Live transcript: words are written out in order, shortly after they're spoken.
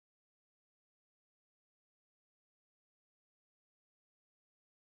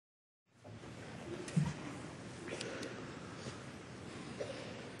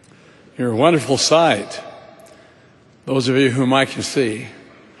You're a wonderful sight, those of you whom I can see.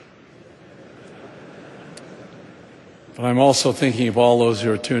 But I'm also thinking of all those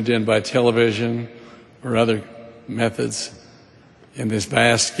who are tuned in by television or other methods in this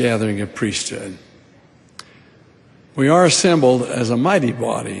vast gathering of priesthood. We are assembled as a mighty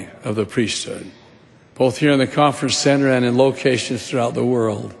body of the priesthood, both here in the conference center and in locations throughout the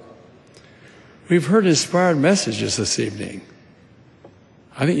world. We've heard inspired messages this evening.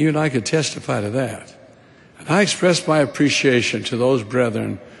 I think you and I could testify to that. And I express my appreciation to those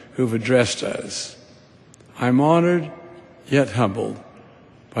brethren who've addressed us. I'm honored, yet humbled,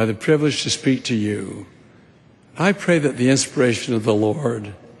 by the privilege to speak to you. I pray that the inspiration of the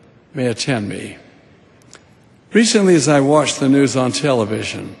Lord may attend me. Recently, as I watched the news on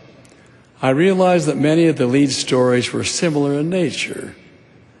television, I realized that many of the lead stories were similar in nature,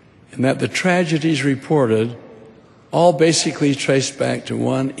 and that the tragedies reported all basically traced back to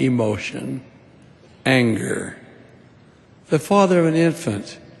one emotion: anger. The father of an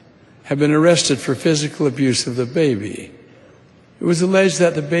infant had been arrested for physical abuse of the baby. It was alleged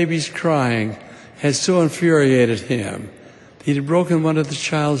that the baby's crying had so infuriated him that he had broken one of the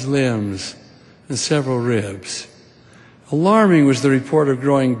child's limbs and several ribs. Alarming was the report of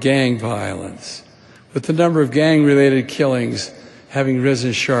growing gang violence, with the number of gang-related killings having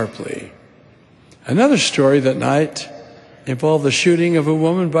risen sharply. Another story that night involved the shooting of a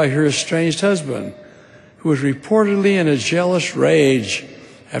woman by her estranged husband, who was reportedly in a jealous rage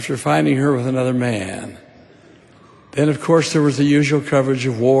after finding her with another man. Then, of course, there was the usual coverage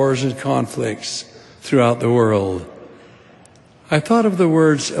of wars and conflicts throughout the world. I thought of the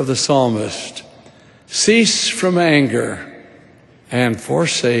words of the psalmist: "Cease from anger and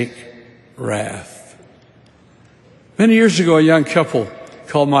forsake wrath." Many years ago, a young couple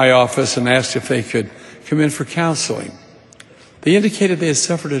called my office and asked if they could come in for counseling. They indicated they had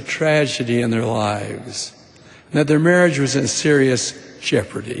suffered a tragedy in their lives and that their marriage was in serious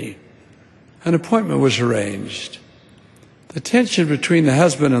jeopardy. An appointment was arranged. The tension between the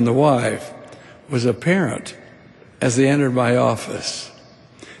husband and the wife was apparent as they entered my office.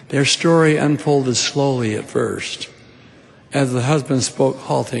 Their story unfolded slowly at first, as the husband spoke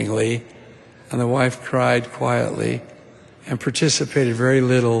haltingly and the wife cried quietly and participated very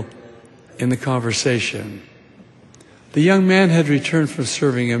little in the conversation. The young man had returned from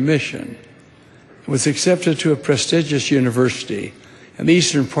serving a mission and was accepted to a prestigious university in the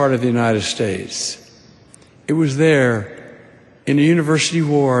eastern part of the United States. It was there, in a university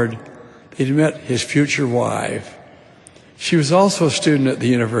ward, that he'd met his future wife. She was also a student at the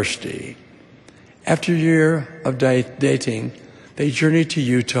university. After a year of dating, they journeyed to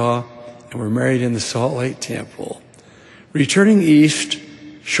Utah and were married in the Salt Lake Temple, returning east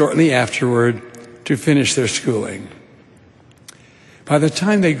shortly afterward to finish their schooling. By the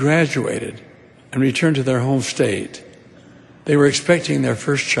time they graduated and returned to their home state, they were expecting their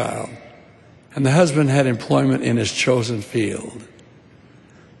first child, and the husband had employment in his chosen field.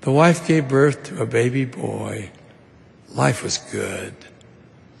 The wife gave birth to a baby boy. Life was good.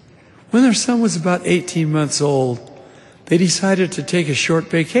 When their son was about 18 months old, they decided to take a short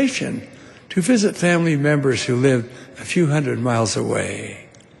vacation to visit family members who lived a few hundred miles away.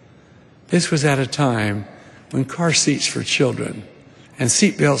 This was at a time when car seats for children and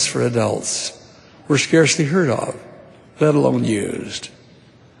seat belts for adults were scarcely heard of, let alone used.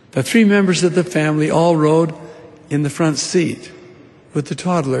 The three members of the family all rode in the front seat, with the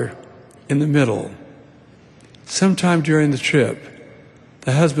toddler in the middle. Sometime during the trip,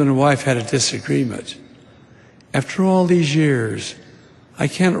 the husband and wife had a disagreement. After all these years, I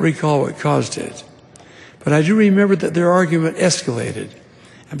cannot recall what caused it, but I do remember that their argument escalated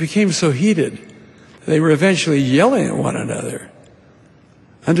and became so heated that they were eventually yelling at one another.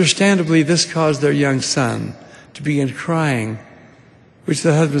 Understandably, this caused their young son to begin crying, which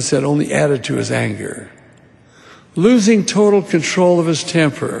the husband said only added to his anger. Losing total control of his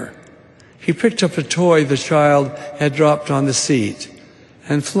temper, he picked up a toy the child had dropped on the seat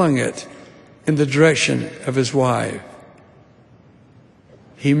and flung it in the direction of his wife.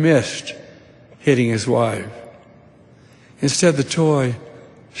 He missed hitting his wife. Instead, the toy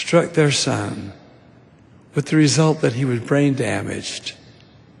struck their son, with the result that he was brain damaged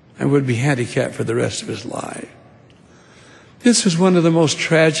and would be handicapped for the rest of his life. This was one of the most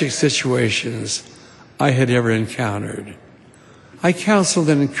tragic situations I had ever encountered. I counseled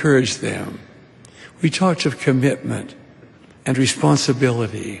and encouraged them. We talked of commitment and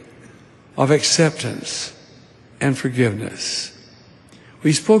responsibility, of acceptance and forgiveness.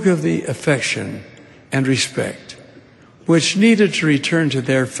 We spoke of the affection and respect which needed to return to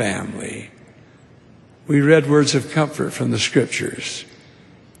their family. We read words of comfort from the scriptures.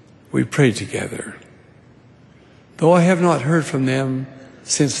 we prayed together. Though I have not heard from them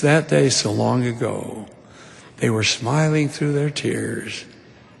since that day so long ago, they were smiling through their tears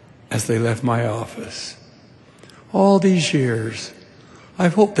as they left my office. All these years,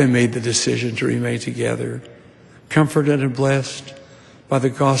 I've hoped they made the decision to remain together, comforted and blessed by the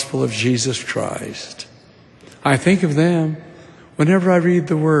gospel of Jesus Christ. I think of them whenever I read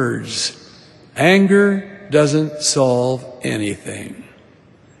the words, anger doesn't solve anything.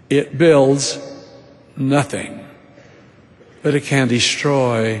 It builds nothing, but it can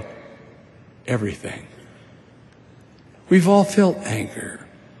destroy everything. We've all felt anger.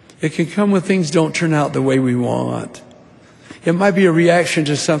 It can come when things don't turn out the way we want. It might be a reaction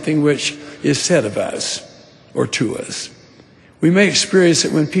to something which is said of us or to us. We may experience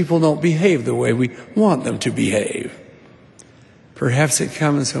it when people don't behave the way we want them to behave. Perhaps it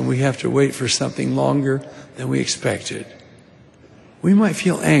comes when we have to wait for something longer than we expected. We might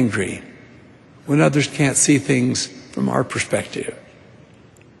feel angry when others can't see things from our perspective.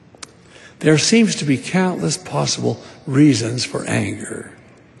 There seems to be countless possible reasons for anger.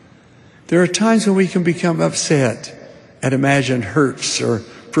 There are times when we can become upset at imagined hurts or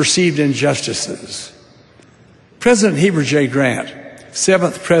perceived injustices. President Heber J. Grant,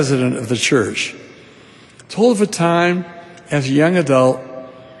 7th president of the church, told of a time as a young adult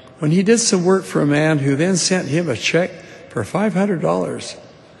when he did some work for a man who then sent him a check for $500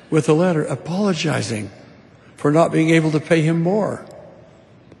 with a letter apologizing for not being able to pay him more.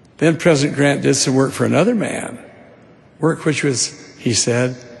 Then President Grant did some work for another man, work which was, he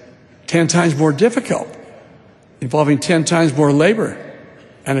said, 10 times more difficult, involving 10 times more labor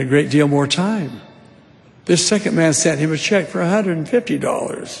and a great deal more time. This second man sent him a check for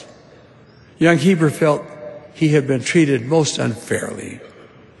 $150. Young Heber felt he had been treated most unfairly.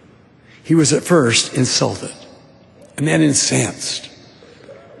 He was at first insulted and then incensed.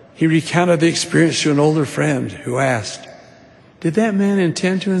 He recounted the experience to an older friend who asked, "Did that man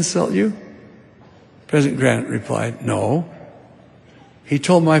intend to insult you?" President Grant replied, "No. He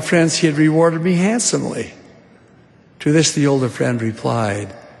told my friends he had rewarded me handsomely." To this, the older friend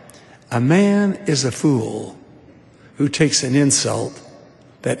replied, "A man is a fool who takes an insult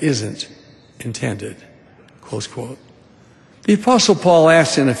that isn't intended." Close quote. The Apostle Paul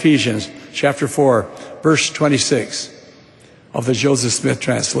asked in Ephesians chapter 4, verse 26 of the Joseph Smith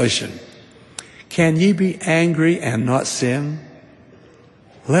translation, "Can ye be angry and not sin?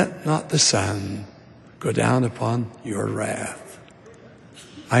 Let not the sun go down upon your wrath."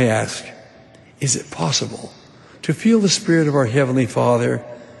 I ask, is it possible to feel the Spirit of our Heavenly Father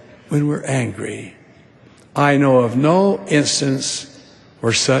when we're angry? I know of no instance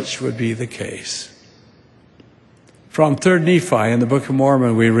where such would be the case. From 3rd Nephi in the Book of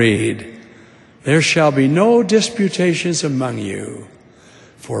Mormon we read, "There shall be no disputations among you,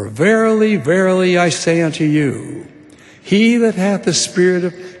 for verily, verily I say unto you, he that hath the spirit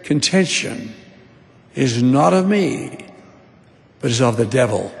of contention is not of me, but is of the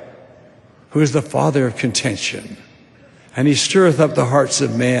devil, who is the father of contention. And he stirreth up the hearts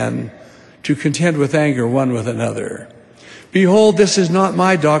of men to contend with anger one with another. Behold, this is not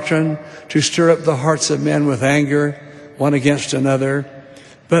my doctrine, to stir up the hearts of men with anger one against another,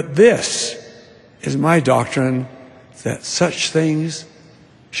 but this is my doctrine, that such things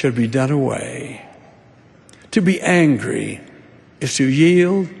should be done away." To be angry is to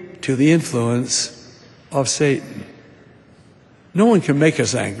yield to the influence of Satan. No one can make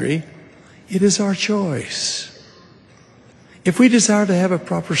us angry. It is our choice. If we desire to have a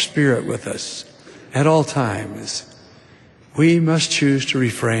proper spirit with us at all times, we must choose to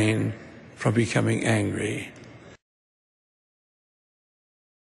refrain from becoming angry.